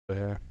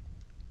Yeah.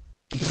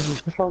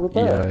 What's wrong with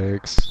that?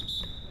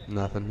 Yikes.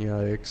 Nothing,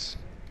 yikes.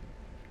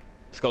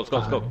 Let's go, let's go,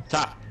 let's go.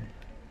 Top.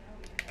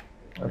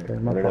 Okay,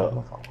 my fault,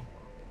 my fault.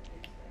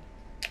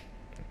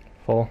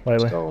 Full,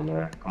 Let's lately. go,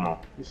 man. Come on.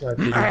 You shot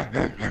TD.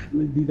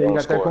 DJ, you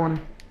got that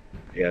corner?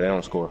 Yeah, they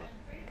don't score.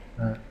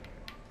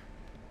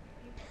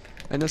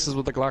 And this is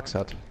what the Glock's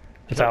at.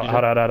 It's out.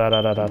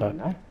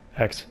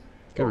 X.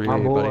 Good My read,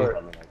 buddy. boy.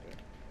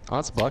 Oh,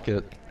 it's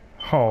bucket.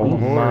 Oh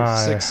my.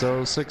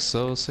 6-0,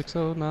 6-0,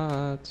 6-0,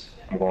 not.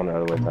 I'm going the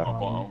other way,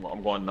 top.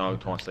 I'm going no,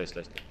 come on, stay.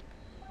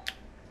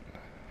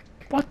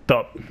 What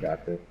the?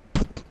 Got this.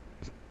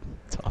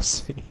 Tough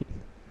scene.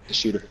 The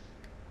shooter.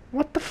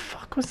 What the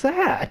fuck was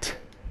that?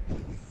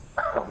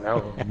 Oh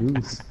no,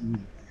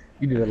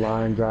 you did a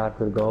line drive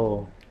to the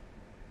goal.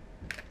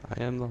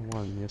 I am the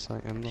one, yes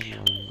I am the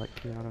one, like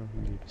Keanu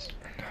Reeves.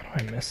 How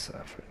do I miss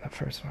that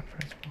first one?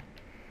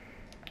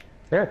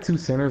 They had two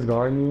centers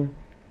guarding you.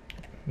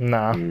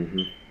 Nah.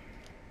 No,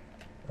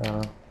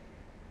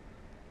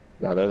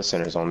 the other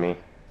center's on me.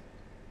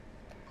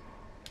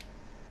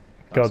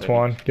 Go,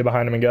 Twan. Get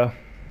behind him and go.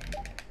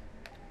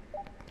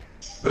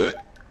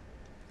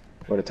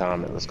 What a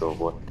time it. Let's go,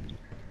 boy.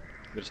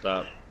 Good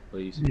stop,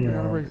 please. Yeah,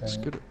 Alright, okay. it's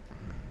good.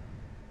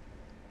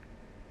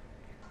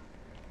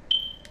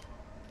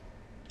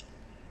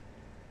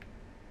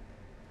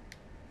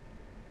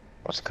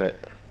 Watch the cut.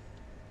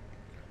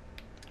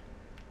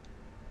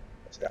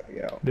 It's got to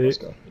be out. Big. Let's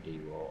go.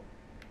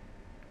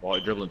 Wall,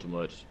 you're dribbling too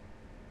much.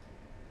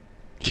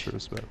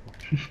 Disrespectful.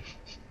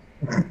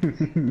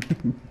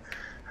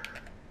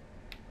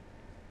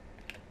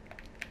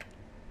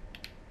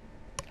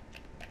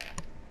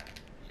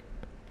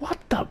 What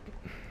the?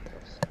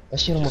 That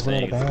shit almost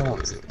ran out of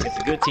bounds. It's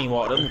a good team,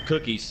 Walt. Them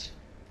cookies.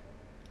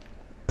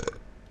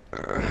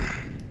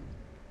 I'm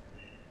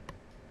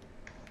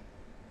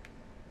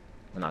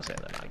not saying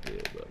they're not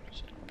good, but.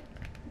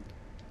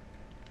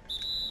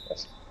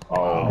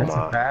 Oh That's a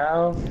my.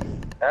 foul?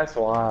 That's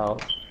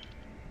wild.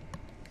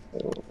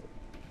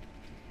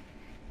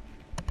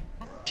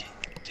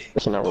 I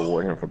should not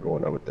reward him for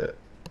going up with that.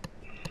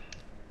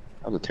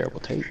 That was a terrible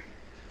tape.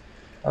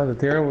 That was a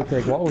terrible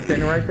take. What was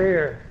standing right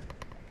there?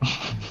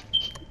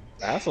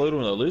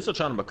 Absolutely, at least they're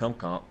trying to become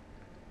comp.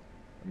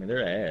 I mean,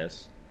 they're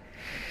ass.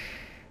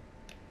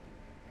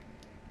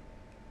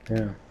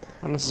 Yeah.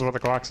 And this is what the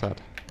Glock's at.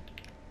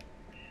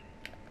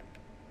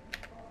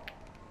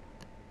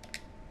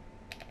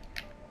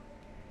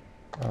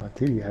 Oh,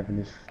 TD having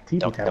this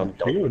TD having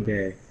a field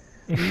day.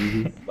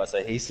 But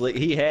I say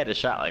he had a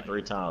shot like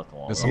 3 times.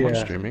 Is someone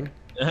Yeah. streaming?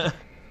 Nah,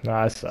 I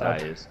That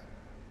sucked. is.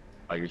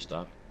 Oh, you're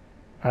stopped.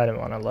 I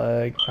didn't want to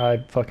lag. I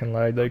fucking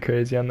lagged like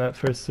crazy on that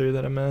first 3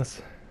 that I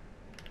missed.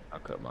 I'll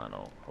cut mine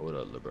off. Hold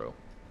up, little bro.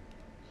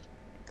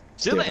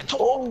 Still that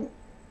toe.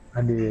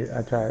 I did.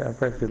 I tried. I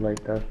pressed it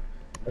late though.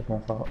 That's my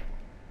fault.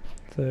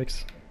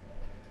 6.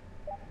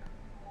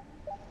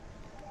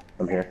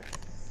 I'm here.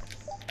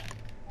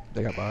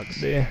 They got box.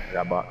 B. I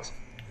got box.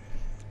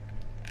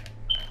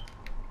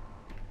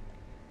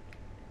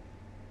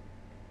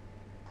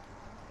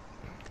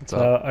 What's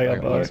up? I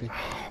got bugs. Boxy.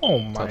 Oh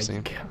my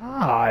scene.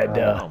 god.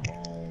 Come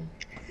on.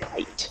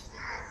 Right.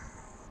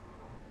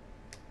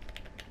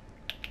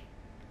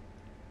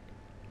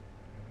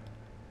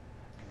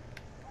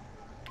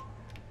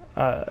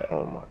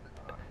 Oh my.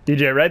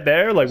 DJ, right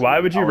there, like, why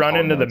would you I was run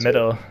into the holding on to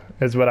middle?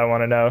 Is what I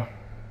want to know.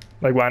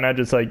 Like, why not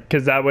just like,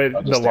 because that way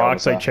I'll just the stay on the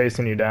lock's like side.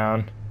 chasing you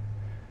down.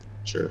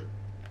 Sure.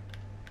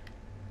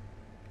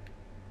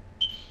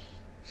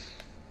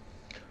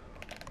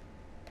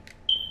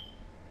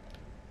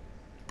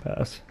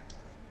 Pass.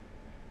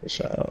 Good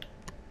shot. Out.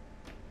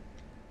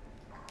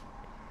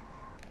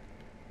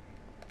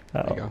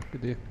 There you Out. go.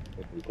 Good D.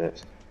 Who's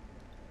next?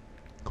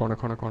 Corner,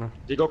 corner, corner.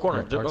 Did go corner.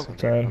 Right, Did go. boxy.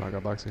 Ten. Oh, I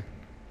got boxy.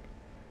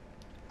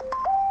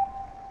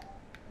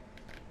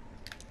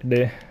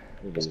 D.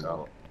 Let's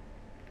go.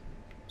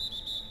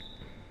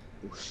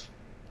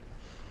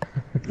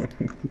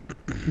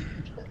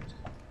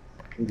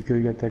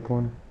 You got that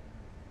corner.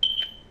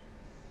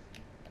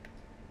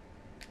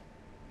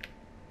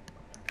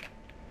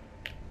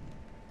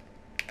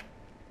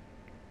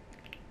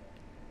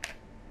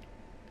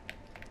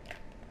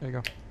 There you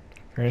go.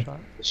 Green. Shot.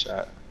 Good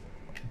shot.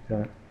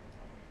 Okay.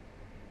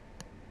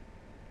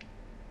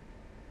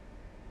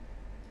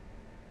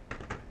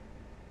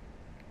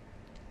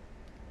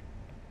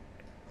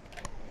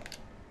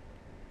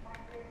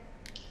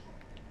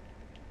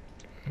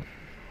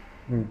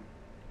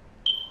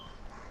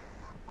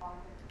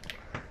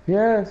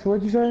 Yes,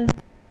 what'd you say?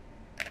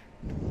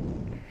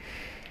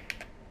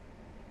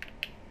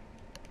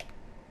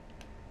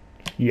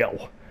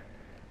 Yo.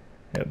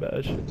 Yeah,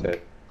 badge. Good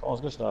take. Oh,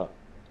 it's good stop.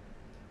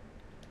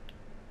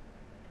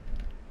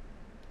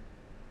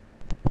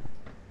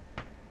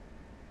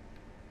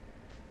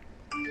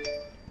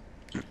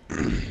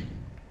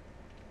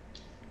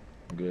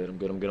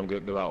 I'm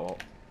good. Go out,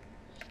 Walt.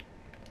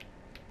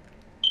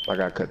 I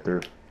got cut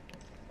through.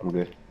 I'm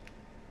good.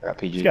 I got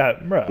PG. You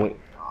got, bro. Wait.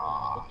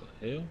 What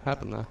the hell?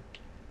 Happened there.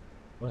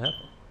 What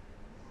happened?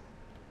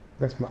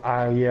 That's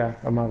my. Yeah.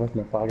 That's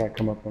my fault. I gotta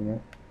come up on that.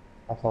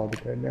 I followed the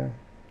code down.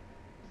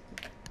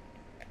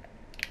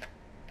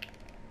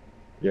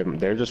 Yeah,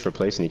 they're just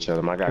replacing each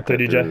other. My guy Good cut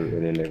DJ. through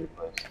and then they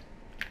replaced.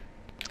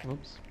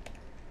 Oops.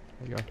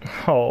 There you go.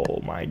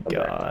 Oh my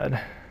god.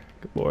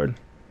 Good lord.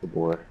 Good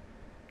boy.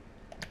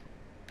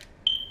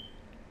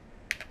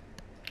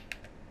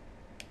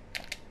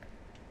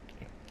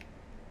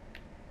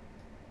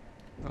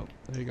 Oh,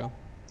 there you go.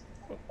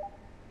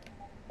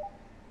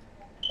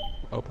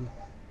 Open.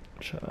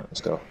 Shut up. Let's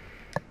go.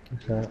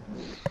 Okay.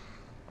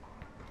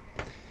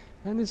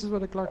 And this is what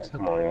the clock said.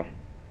 Come on, yeah.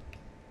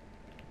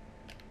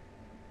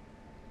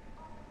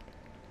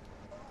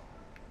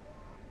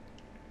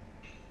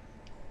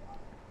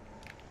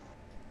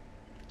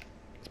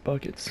 It's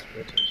buckets.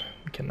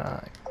 We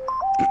cannot.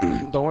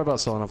 Don't worry about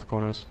selling off the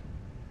corners.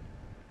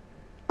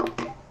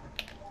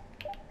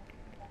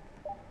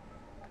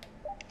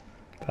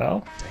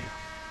 Foul?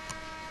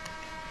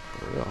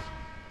 For real.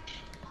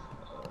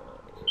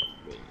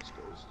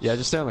 Yeah,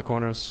 just stay on the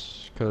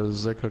corners,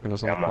 because they're cooking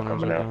us on Yeah, the I'm not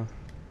corners coming right out. now.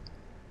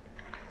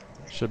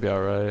 Should be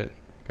alright.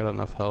 Got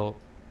enough help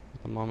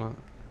at the moment.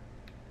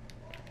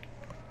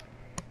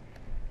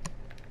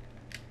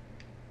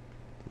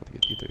 Let me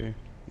get you through.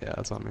 Yeah,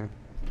 that's on me.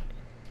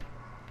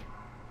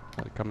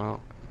 Let it come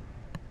out.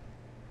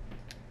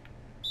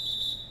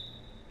 This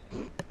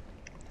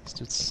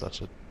dude's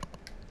such a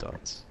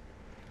dunce.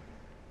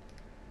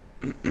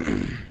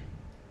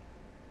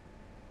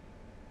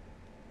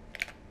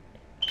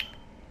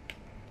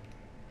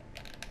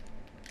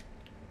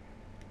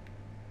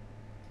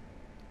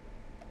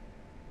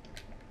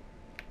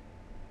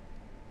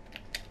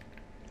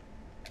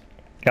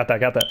 Got that,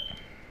 got that.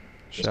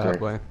 Shot great.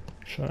 boy.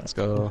 Shut Let's up.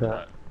 go.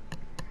 Okay.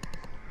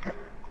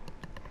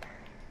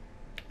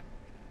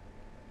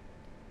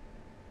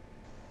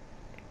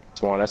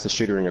 Swan, that's the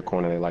shooter in your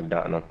corner. They like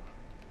dotting up.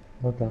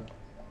 Okay.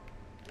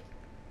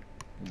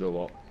 Good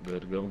walk.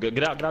 Good, good, good.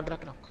 Get out, get out, get out,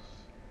 get out.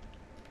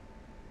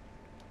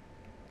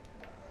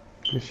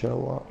 Just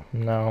show up.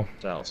 No.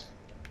 Fouls.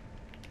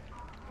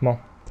 Come on.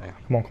 Damn.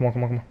 Come on, come on,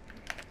 come on, come on.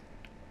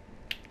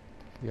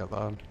 You got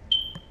loud.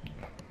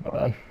 My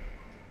bad.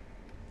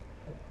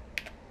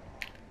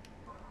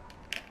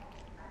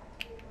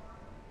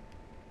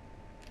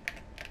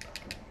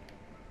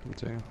 Me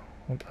too.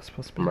 What that's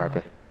supposed to be? I'm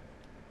rapping.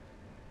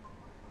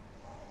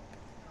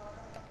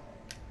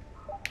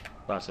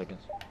 5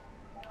 seconds.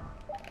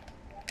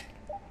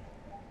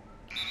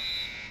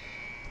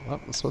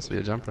 Well, it's supposed to be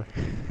a jumper.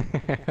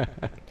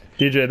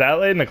 DJ, that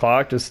late in the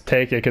clock, just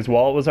take it, because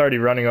Walt was already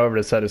running over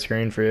to set a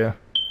screen for you.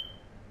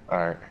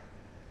 Alright.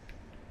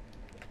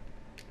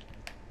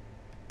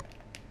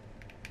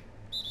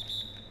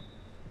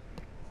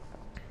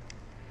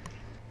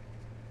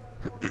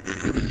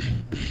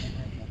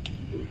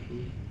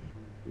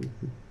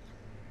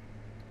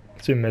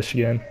 It's in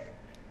Michigan.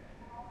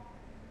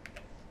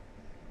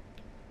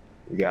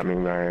 You got me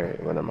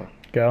right. What am I?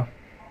 Go.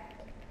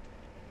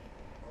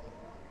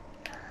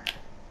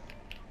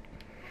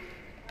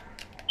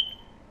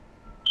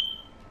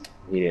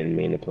 He didn't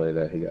mean to play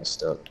that. He got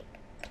stuck.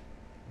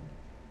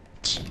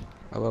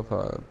 I love how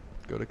I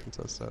go to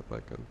contest that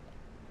like a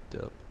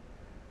dip.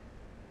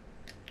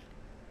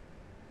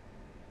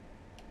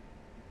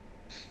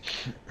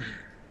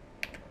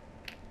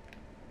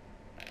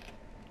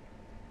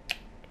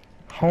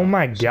 Oh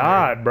my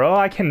god, bro.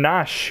 I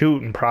cannot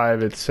shoot in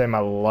private to save my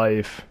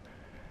life.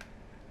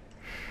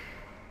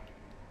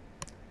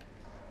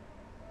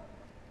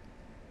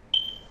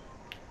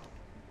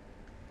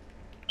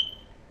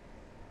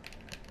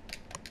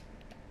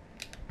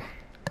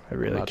 I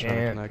really Not trying to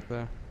can't connect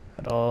there.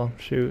 at all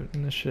shoot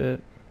in this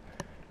shit.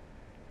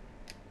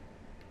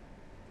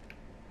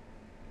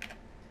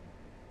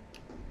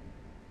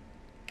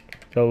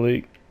 Go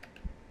leak.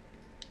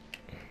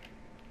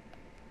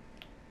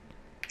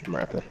 I'm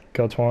rapping.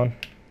 Go Twan.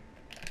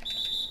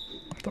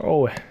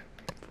 Throw it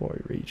before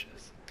he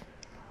reaches.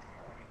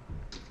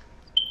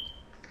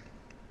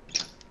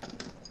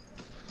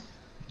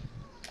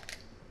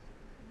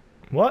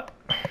 What?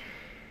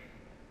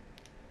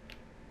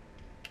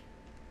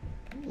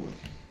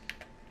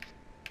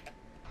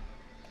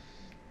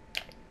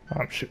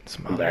 I'm shooting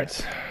some I'm back.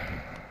 others.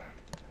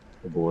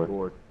 Good boy.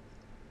 Board.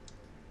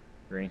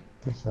 Green.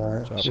 It's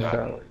alright. Shot. Just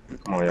out.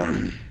 Come on, y'all.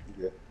 You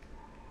good.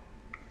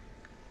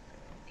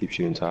 Keep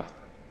shooting, Ty.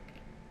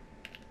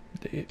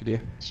 Good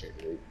idea.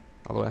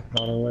 All the way.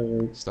 All the way,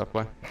 Luke. Step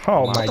away.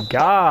 Oh my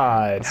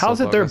god. That's How's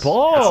so it their bogus.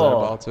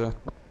 That's their ball ball? too.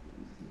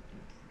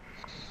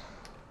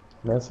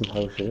 That's some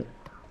whole shit.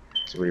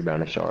 It's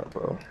rebounding sharp,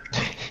 bro.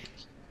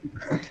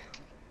 I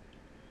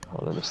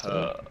don't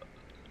understand.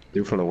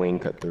 Dude from the wing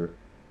cut through.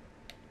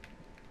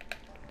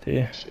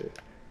 Yeah. Shit.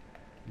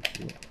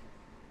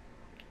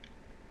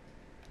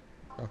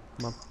 Oh,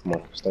 come on. Come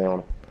on, stay on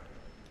him.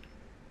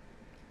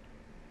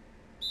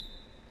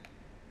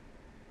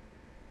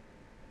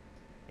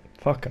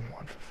 Fucking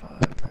 1 for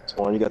 5.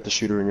 Swan, you got the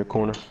shooter in your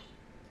corner.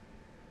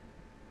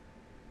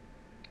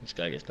 This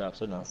guy gets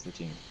stops enough for the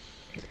team.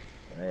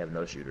 And they have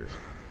no shooters.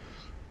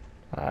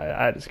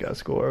 I just got a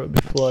score. I would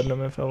be flooding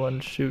them if I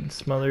wasn't shooting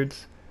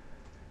smothereds.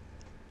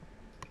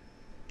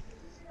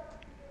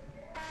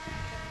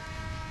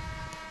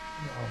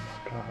 Oh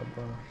my god,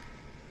 bro.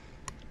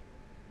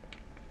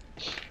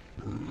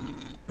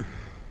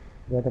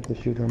 I got to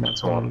shoot him.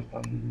 That's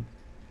one.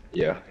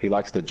 Yeah, he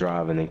likes to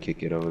drive and then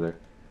kick it over there.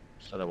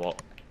 So they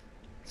walk.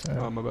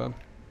 Oh, my bad.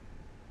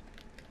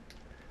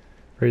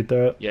 Right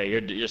there. Yeah,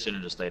 your center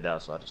just stayed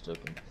out, so I just took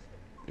him.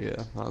 Yeah,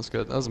 that was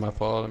good. That was my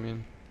fault, I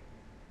mean.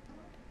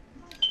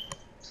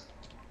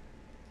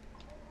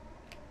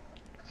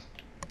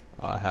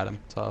 Oh, I had him.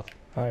 Tough.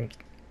 I'm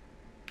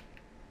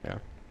Yeah.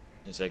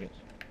 10 seconds.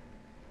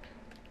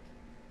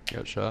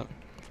 Got shot.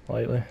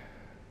 lightly.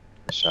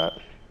 Shot.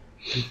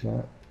 He's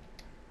not.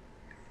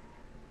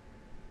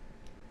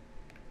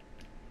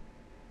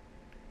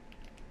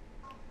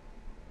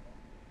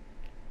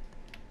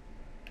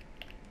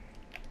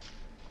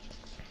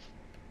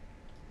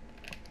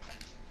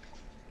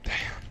 I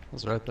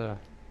was right there.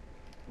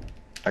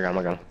 I got him,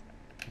 I got him.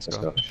 Let's Let's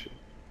go. go.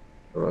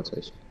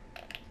 Rotation.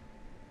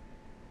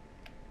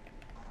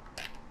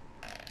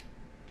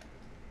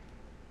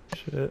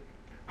 Shit.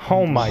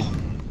 Oh my.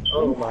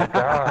 Oh my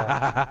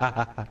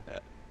god.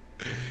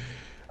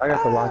 I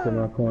got the lock in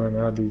my corner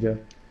now, DJ.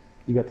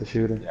 You got the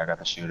shooter. Yeah, I got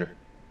the shooter.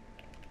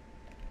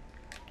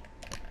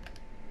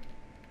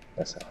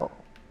 That's a hole.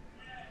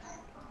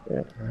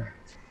 Yeah.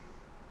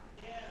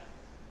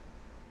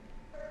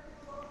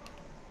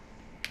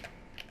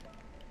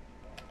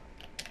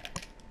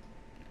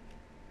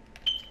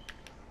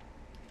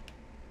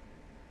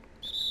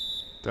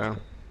 Down.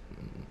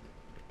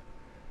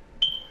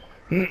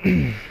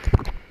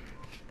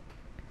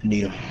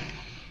 Need him.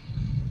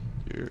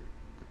 Here.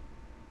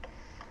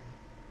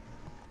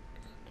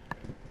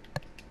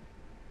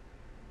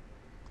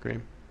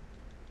 Green.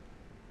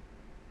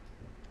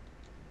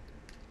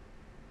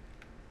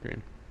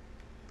 Green.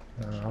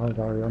 I was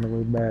already on the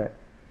way back.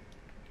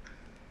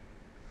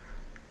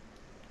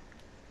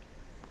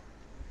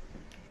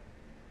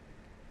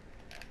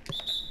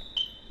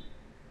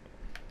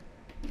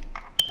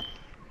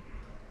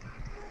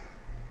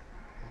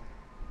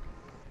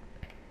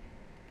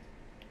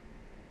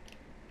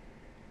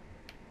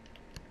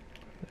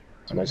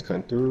 Somebody's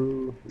cutting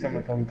through.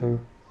 Someone coming through.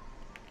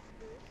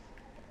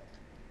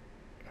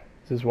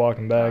 Just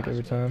walking back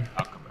every time.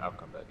 I'll come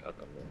back. I'll come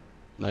back.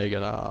 Now you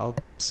gotta. I'll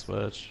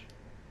switch.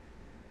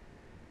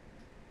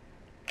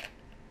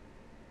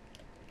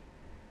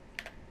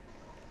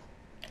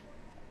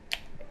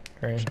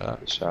 Green.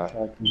 Shot. Shot.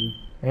 Shot you.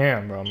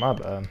 Damn, bro, my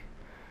bad.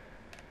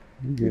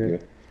 You You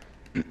good.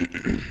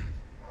 good?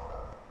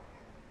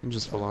 I'm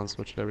just full on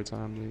switch it every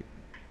time. Like,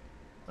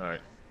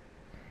 Alright.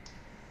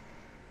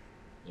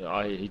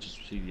 Yeah,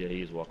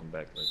 he is walking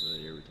back like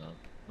that every time.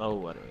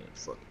 No, I didn't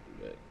fucking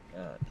do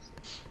that.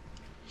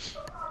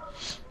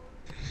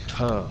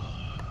 God.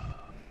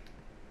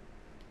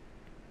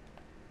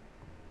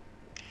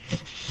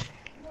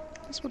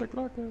 that's what I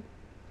clocked at.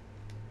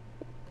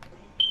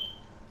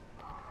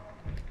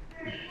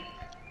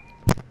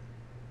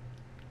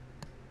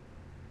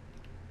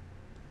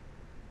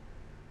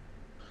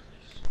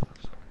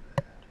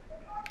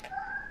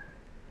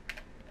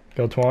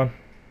 Go Twan.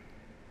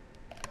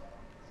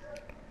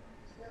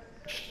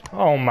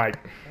 Oh my.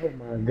 Oh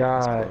my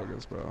god.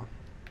 Bogus, bro.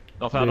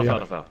 No foul, no Yeah. foul,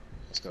 no foul.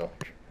 Let's go.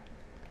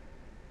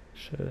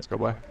 Shit. Let's go,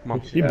 boy. Come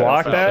on. You Yeah,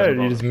 blocked foul, that, or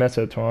foul. you just miss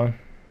it, Twan?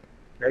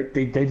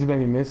 They just made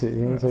me miss it. He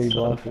didn't say he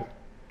blocked it.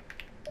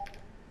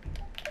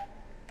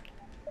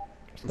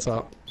 What's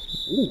up?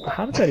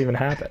 How did that even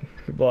happen?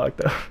 You blocked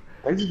that.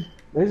 They just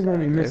made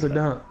me miss a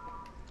dunk.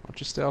 Why don't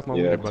you stay off my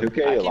Yeah, leader, buddy?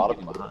 2K, a lot of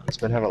keep people. behind. It's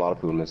been having a lot of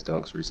people miss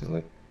dunks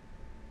recently.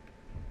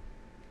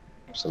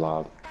 It's a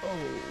lot.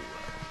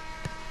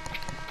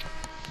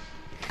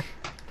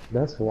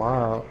 That's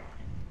wild.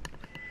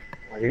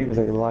 Like, he didn't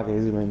say he blocked it. He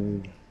just made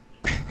me.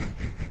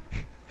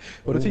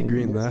 What if he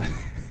greened that?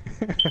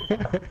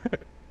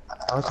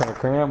 I was trying to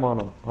cram on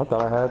him. I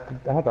thought I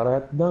had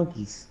the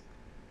donkeys.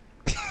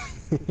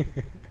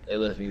 They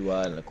left me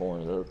wide in the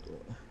corner.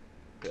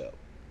 Yeah.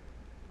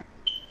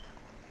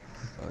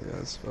 Oh, yeah,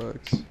 that's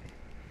facts.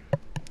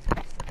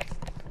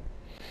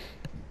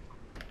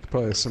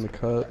 Probably send a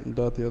cut and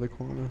dot the other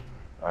corner.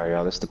 Alright,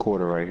 y'all, this is the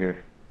quarter right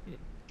here.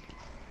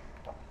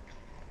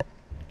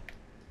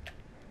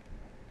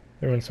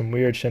 They're doing some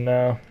weird shit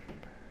now.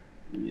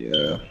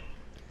 Yeah.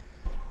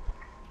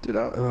 Dude,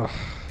 I'm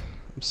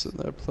sitting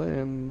there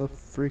playing the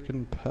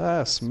freaking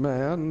pass,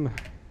 man.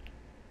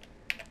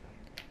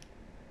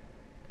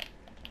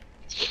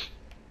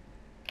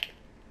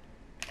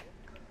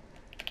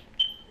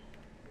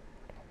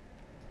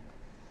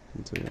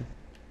 Continue.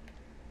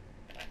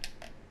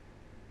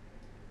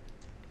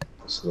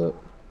 Slip.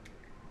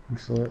 You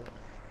slip.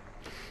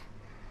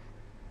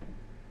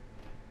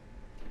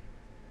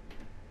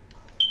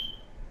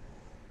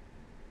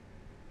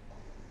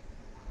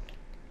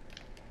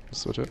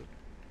 Switch it.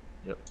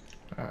 Yep.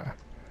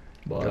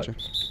 Block. Gotcha.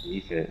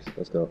 Defense.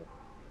 Let's go.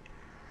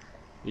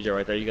 He's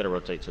right there. You gotta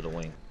rotate to the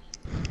wing.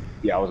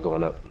 Yeah, I was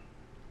going up.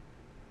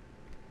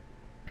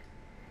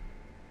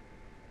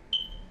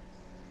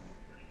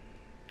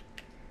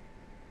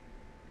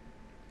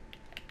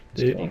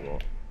 Yeah.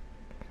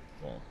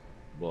 Well,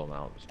 blow him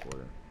out this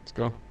quarter. Let's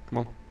go. Come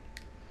on.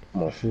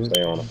 Come on, Shit.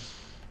 stay on him.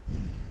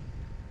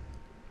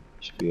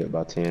 Should be up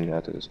by 10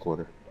 after this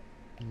quarter.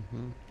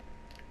 Mm-hmm.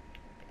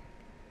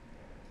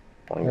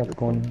 I got the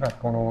corner. I got the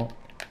corner one.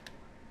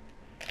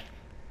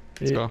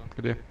 Let's Yeah. go.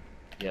 Good deal.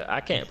 Yeah,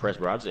 I can't press,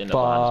 bro. I just end up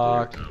behind this dude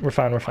every time. We're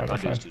fine, we're fine, My we're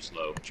dude's fine. too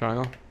slow.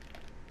 Triangle.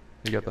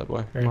 You got that,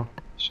 boy. Here. Come on.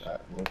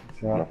 Shot. Come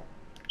Shot. on.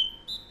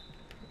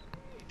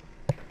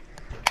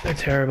 They're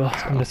terrible.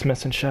 I'm just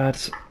missing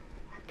shots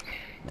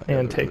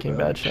and taking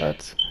bad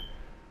shots.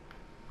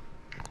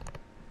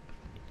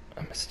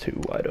 I missed 2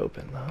 wide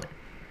open though.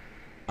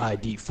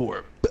 ID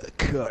for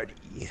Bacardi.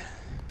 You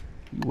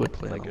would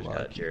play Lakers on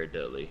got lock. Jared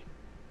Dudley.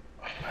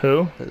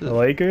 Who? The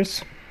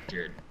Lakers?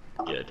 Jared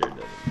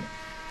Dudley.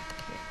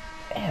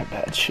 And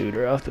bad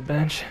shooter off the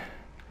bench.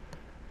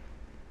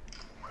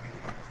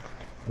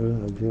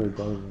 Good,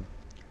 baby.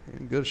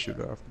 Good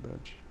shooter off the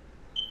bench.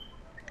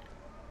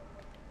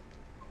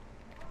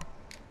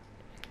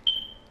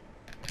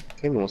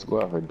 Kaylee wants to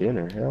go out for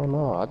dinner. Hell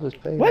no, I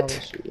just paid What? all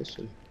this shit. This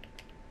shit.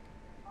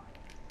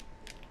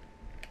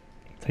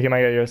 Take it,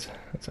 my guy, yours.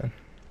 That's in.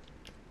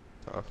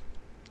 Tough.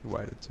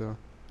 Whited too.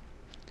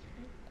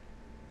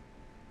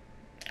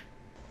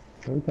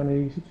 You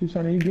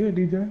trying to eat good,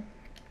 DJ?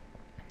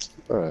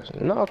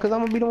 Bruh, no, cause I'm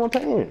gonna be the one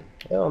paying.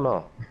 Hell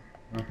no.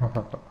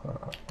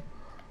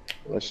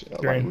 Unless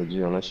like Green.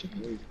 legit, unless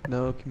you.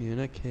 No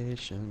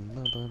communication.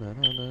 Da, da, da,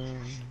 da, da.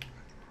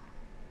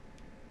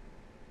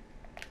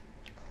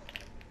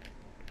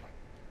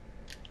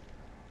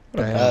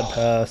 What a Damn. bad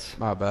pass.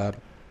 My bad.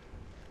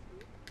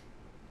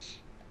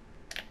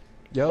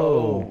 Yo.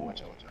 Oh.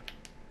 Watch out, watch out.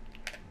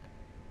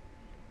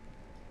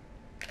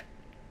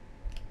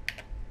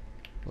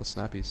 Little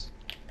snappies.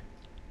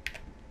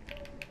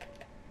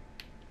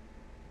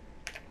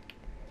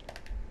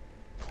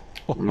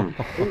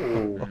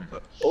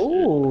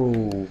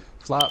 Oh.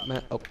 Flop,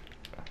 man. Oh.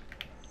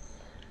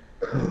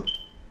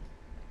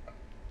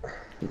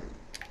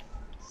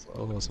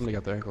 Oh, somebody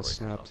got their ankle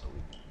snapped.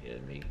 Yeah,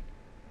 me.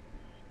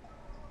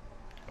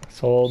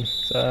 Sold.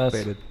 Sass.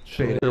 Baited.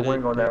 Should the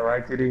wing on that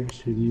right, Kitty?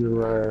 Should you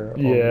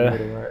Yeah. on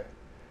the right?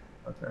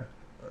 Okay.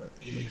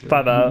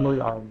 5 out.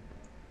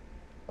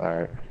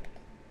 Alright.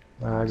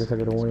 I guess I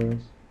get the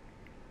wings.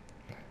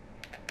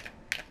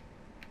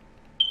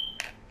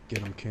 Get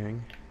him,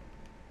 King.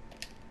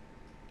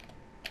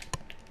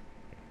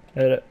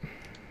 Hit it.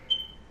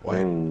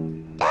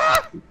 Wing.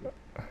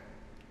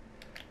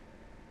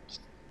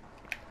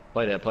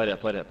 Play that.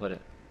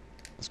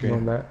 Let's You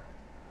on go. that?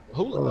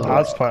 Who? I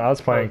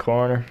was playing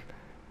corner.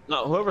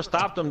 No, whoever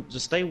stopped him,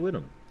 just stay with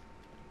him.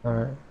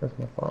 Alright, that's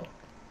my fault.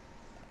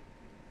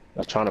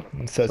 I'm trying to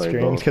It says play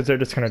screens both. because they're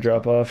just gonna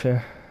drop off.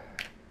 Yeah.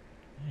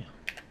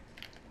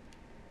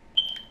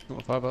 You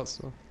want 5 out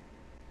still?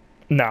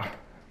 No.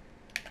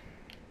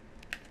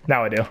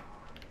 Now I do.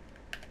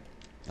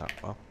 Oh,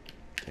 well.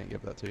 Can't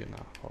give that to you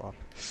now. Hold on.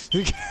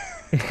 Switching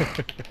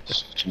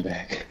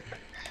back.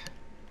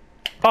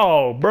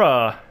 Oh,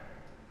 bruh.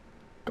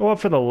 Go up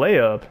for the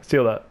layup.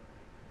 Steal that.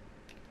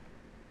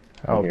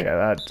 Okay,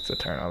 that's a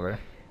turnover.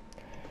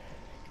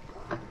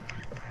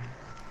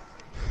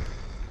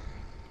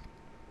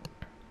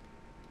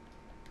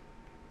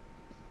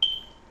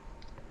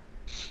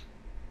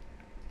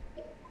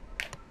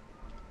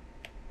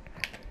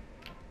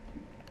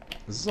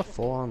 Is this a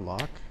full-on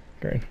lock?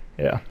 Green.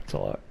 Yeah, it's a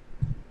lot.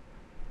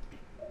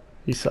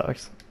 He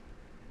sucks.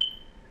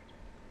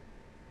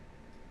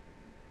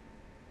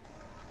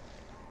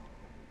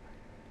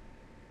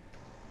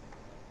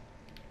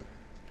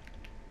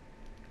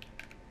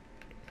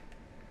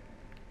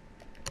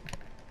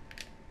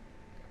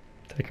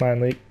 Take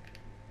mine, leak.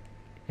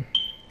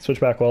 Switch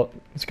back, Walt.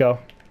 Let's go.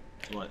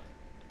 What?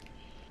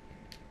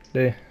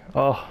 D.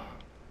 Oh.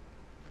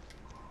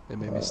 They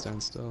made me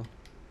stand still.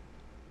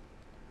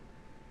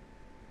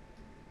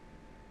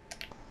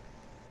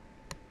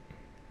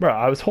 Bro,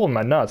 I was holding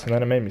my nuts and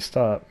then it made me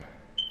stop.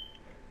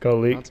 Go,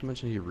 leak. Not to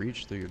mention he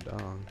reached through your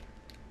dong.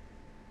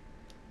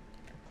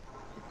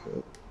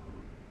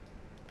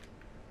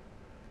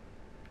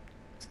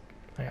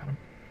 I got him.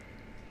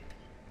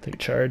 Take a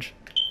charge.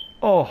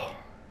 Oh,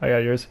 I got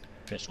yours.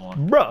 Fish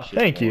one. Bruh, Shit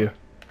thank one. you.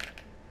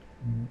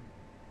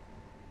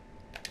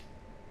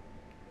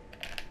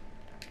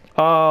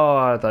 Oh,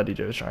 I thought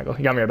DJ was triangle.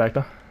 You got me right back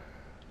though.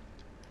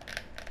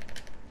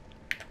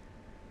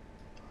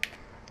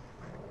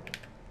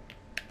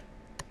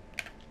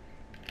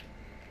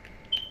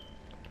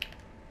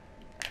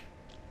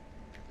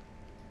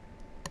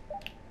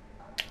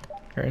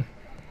 Green.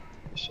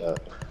 Shot.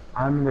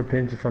 I remember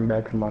pinching from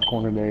back from my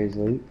corner days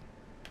late.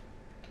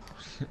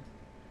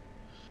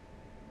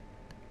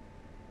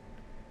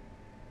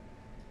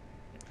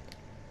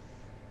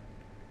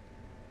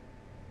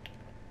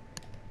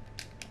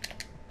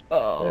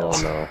 Oh.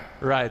 Hell no.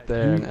 Right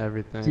there and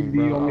everything. TD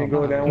bro. on me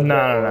go down with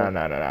No, that,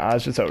 no, no, no, no. I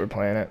was just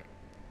overplaying it.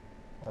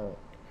 Oh,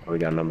 we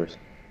got numbers.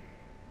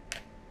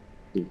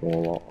 Keep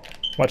going walk.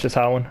 Watch this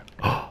hot one.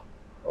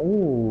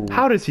 Oh.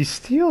 How does he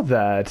steal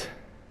that?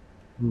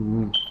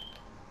 Mm-hmm.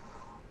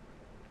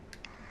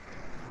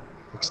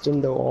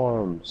 Extend the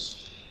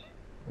arms.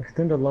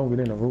 Extend it longer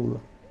than a ruler.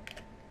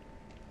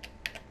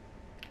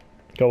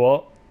 Go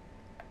up.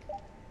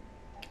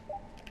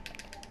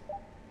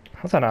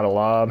 How's that not a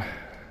lob?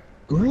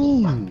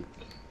 Green.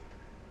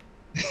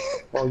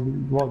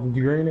 Walk, did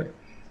you green it?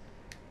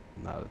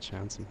 Not a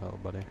chance in hell,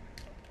 buddy.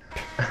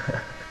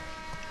 I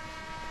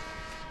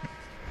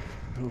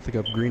don't think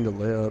I've greened a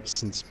layup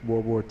since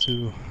World War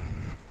II.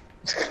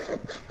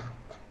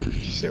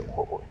 You said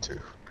World War II.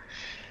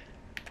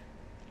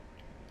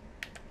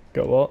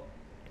 Go up.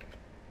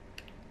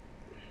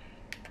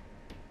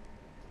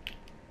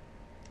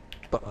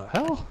 The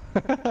hell?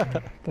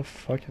 What the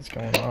fuck is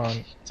going on?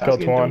 Ty's Go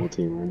getting Twan. double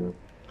team right now.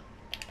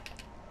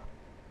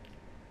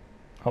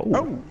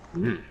 Oh.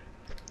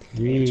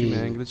 Get you,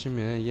 man. Get you,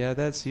 man. Yeah,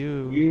 that's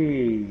you.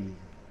 Yeah.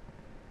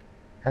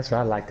 That's what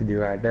I like to do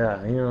right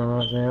there. You know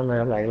what I'm saying?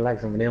 I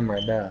like some of them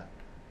right there.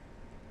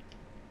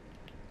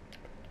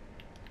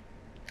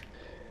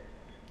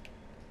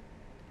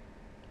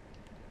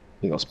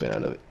 He gonna spin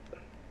out of it.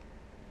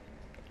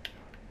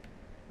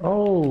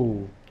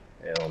 Oh.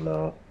 Hell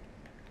no.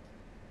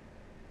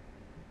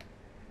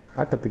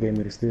 I thought they gave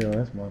me the steal.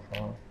 That's my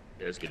fault.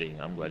 Yeah, it's good.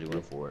 I'm glad you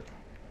went for it.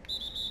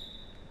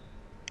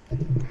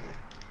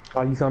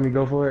 Oh, you saw me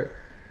go for it?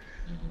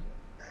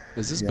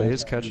 Is this Yeah.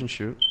 base catch and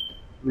shoot?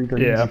 We can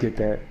Yeah. just get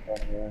that.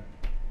 Yeah.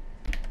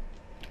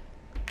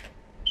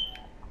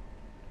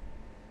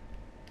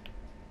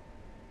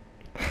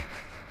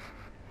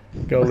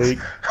 Go leak.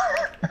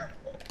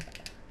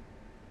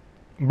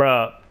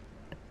 Bruh.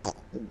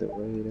 The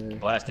way there.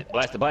 Blast it,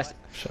 blast it, blast it.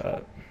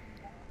 Shot.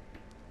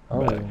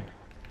 Oh. Back.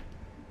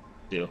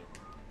 Deal.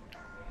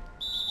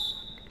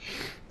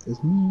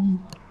 It's me.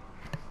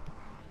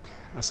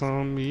 That's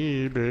on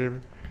me, baby.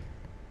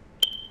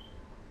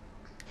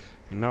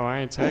 No, I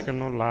ain't taking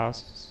no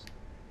losses.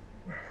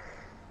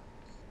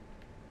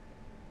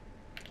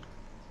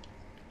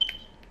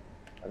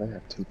 I don't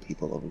have two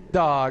people over here.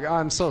 Dog,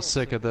 I'm so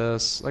sick of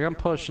this. Like, I'm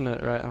pushing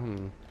it right.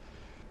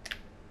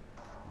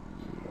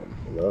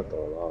 Love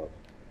throwing off.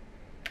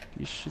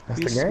 You should That's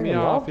the piss game, me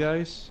lol. off,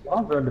 guys.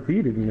 I was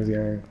undefeated in this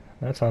game.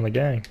 That's on the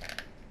gang.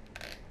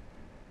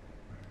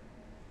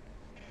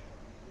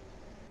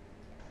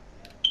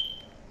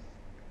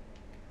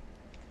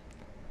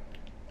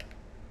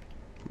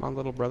 Come on,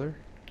 little brother.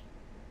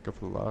 Go for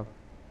the lob.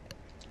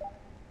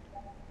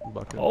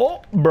 Bucket.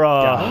 Oh,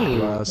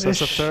 bruh. That's the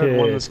This third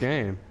one shit. this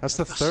game. That's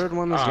the third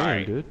one this game,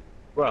 Alright. dude.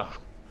 Bro,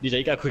 DJ,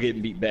 you gotta quit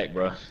getting beat back,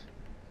 bro.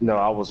 No,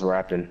 I was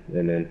rapping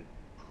and then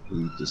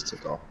he just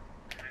took off.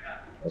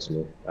 That's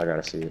me. I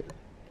gotta see it.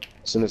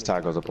 As soon as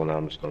Ty goes up on that,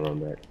 I'm just gonna run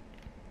back.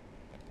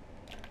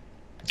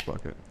 Let's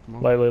bucket. Come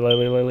on.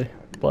 Lately.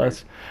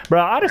 Bless.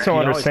 Bro, I just don't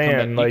You can always come back-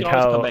 understand, like, you can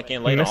always how come back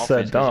in he later missed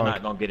offense that 'cause you're dunk.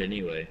 not gonna get it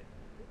anyway.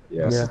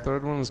 Yeah. That's Yeah. the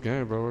third one this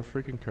game, bro. We're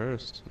freaking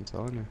cursed. I'm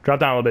telling you. Drop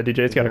down a little bit,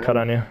 DJ. It's got a cut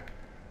on you.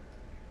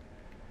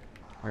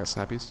 I got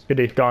snappies. Good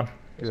D. Gone.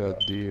 Good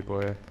D,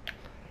 boy.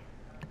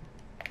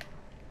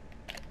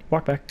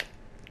 Walk back.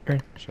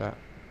 Green. Shot.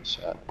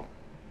 Shot.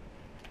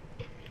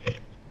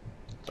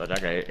 So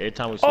that guy, every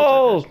time we switch,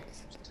 Oh!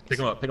 pick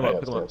him up, pick him up,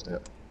 pick him up.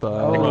 Step.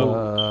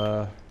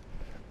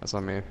 That's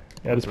on me.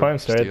 Yeah, just play him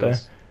straight there.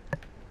 Steals.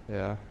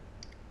 Yeah.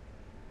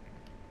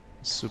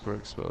 Super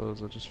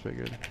exposed. I just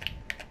figured.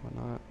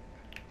 Why not?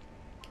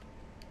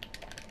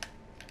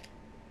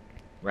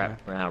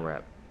 Rap, round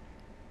rap.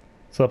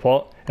 Slip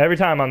wall. Every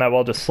time on that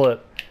wall, just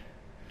slip.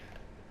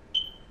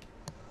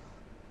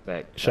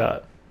 Back.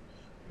 Shot.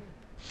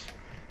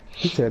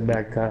 He said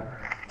back top.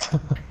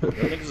 Them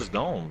niggas is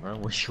gone, bro.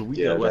 We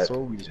Yeah, got West that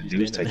Road. We just be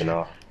dude's standing taking there.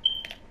 off.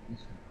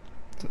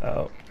 It's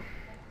out.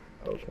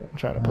 Okay. I'm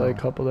trying to play a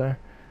couple there.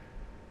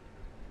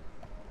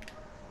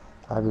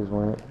 I just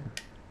went.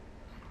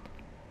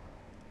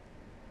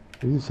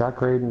 Is he shot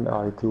creating?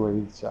 Oh, he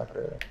two-way. He's shot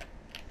creating.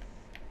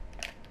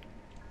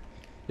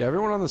 Yeah,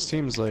 everyone on this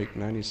team is like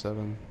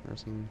 97 or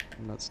some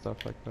nut stuff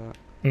like that.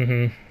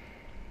 Mm-hmm.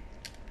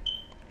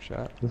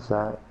 Shot. He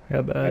shot.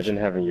 Yeah, badge. Imagine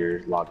having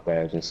your lock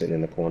badge and sitting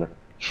in the corner.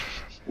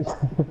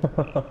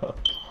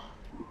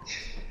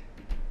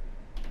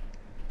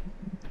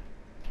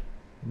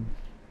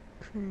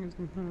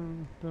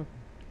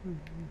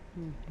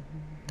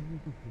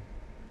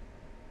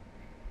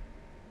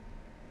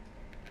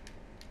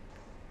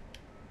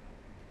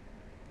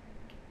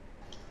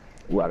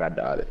 Ooh, I got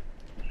dotted.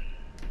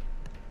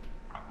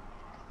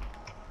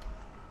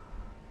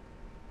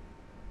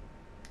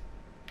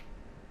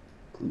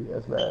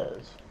 Yes,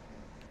 badge.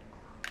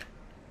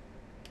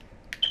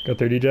 Go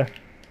through, DJ.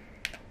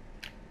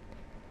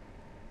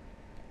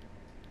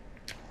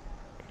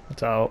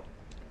 It's out.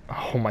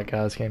 Oh my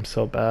god, this game's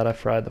so bad. I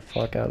fried the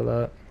fuck out of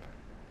that.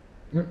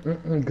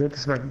 Good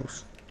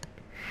smackables.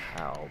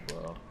 How,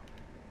 bro?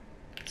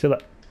 See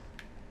that?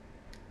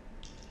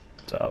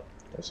 It's out.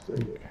 That's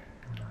good.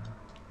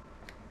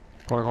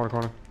 Corner.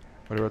 What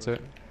do you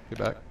rotate? Get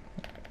back.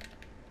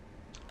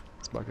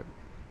 Let's bucket.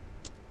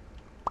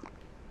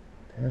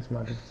 That's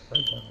my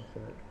disrespect on the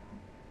shit.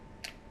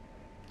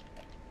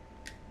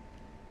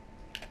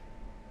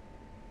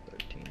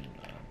 13.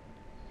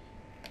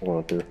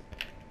 Going through.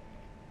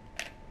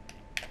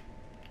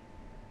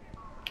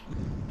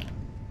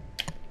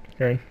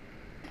 Green.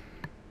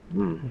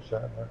 Mm.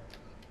 Shot, man.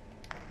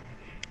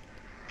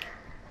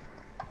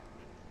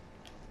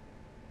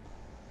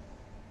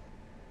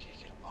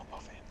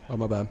 Oh,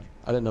 my bad.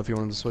 I didn't know if you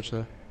wanted to switch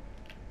there.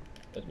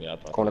 That's me. I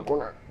thought. Corner,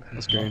 corner.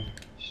 That's green.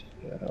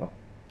 Yeah.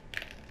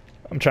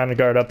 I'm trying to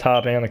guard up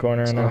top and the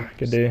corner right now.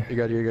 Good D. You're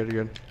good, you're good,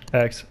 you're good.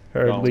 X.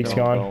 Or Leak's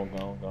gone.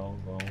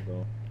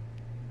 Go.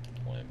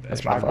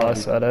 That's my fault. I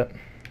said it.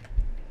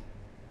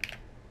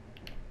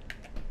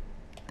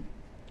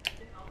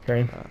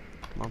 Green.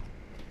 Come on.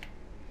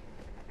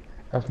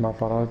 That's my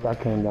fault. I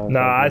came down. No,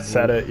 I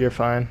said it. You're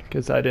fine.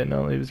 Because I didn't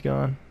know he was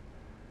gone.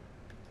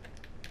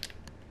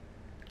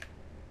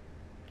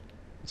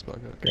 That's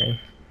about good. Green.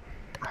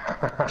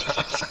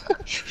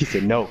 He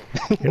said no.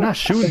 You're not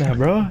shooting that,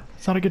 bro.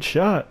 It's not a good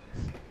shot.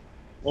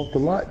 Off the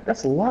lock.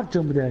 That's a lock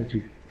jumping at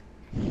you.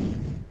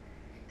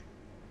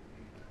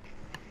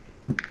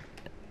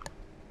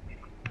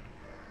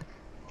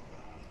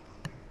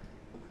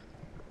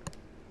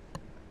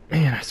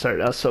 Man, I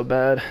started out so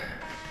bad.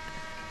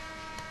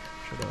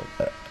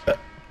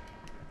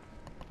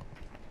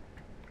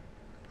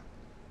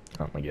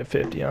 I'm gonna get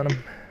 50 on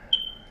him.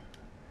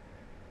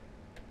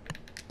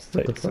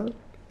 What the fuck?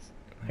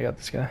 I got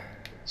this guy.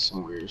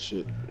 Some weird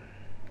shit.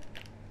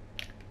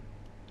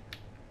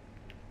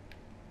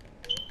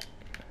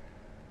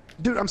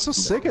 Dude, I'm so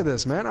sick of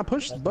this, man. I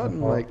pushed the button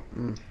like...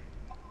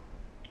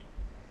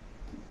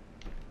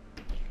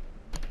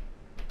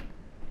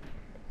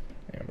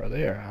 Yeah, bro,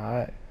 they are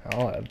high.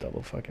 I'll have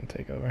double fucking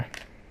takeover.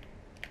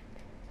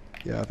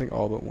 Yeah, I think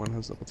all but one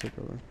has double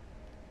takeover.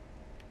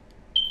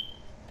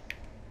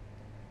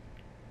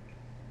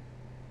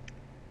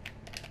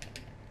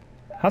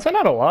 How's that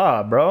not a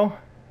lob, bro?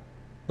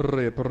 That's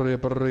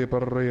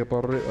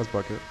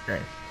bucket.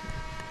 Green.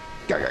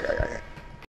 Go.